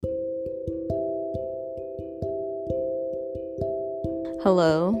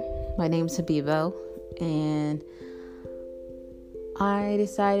Hello, my name's Habibo, and I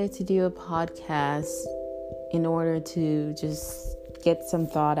decided to do a podcast in order to just get some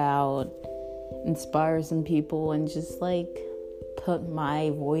thought out, inspire some people, and just put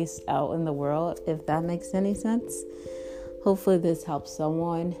my voice out in the world, if that makes any sense. Hopefully this helps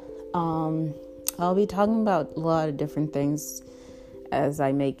someone. I'll be talking about a lot of different things as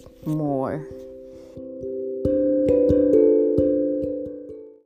I make more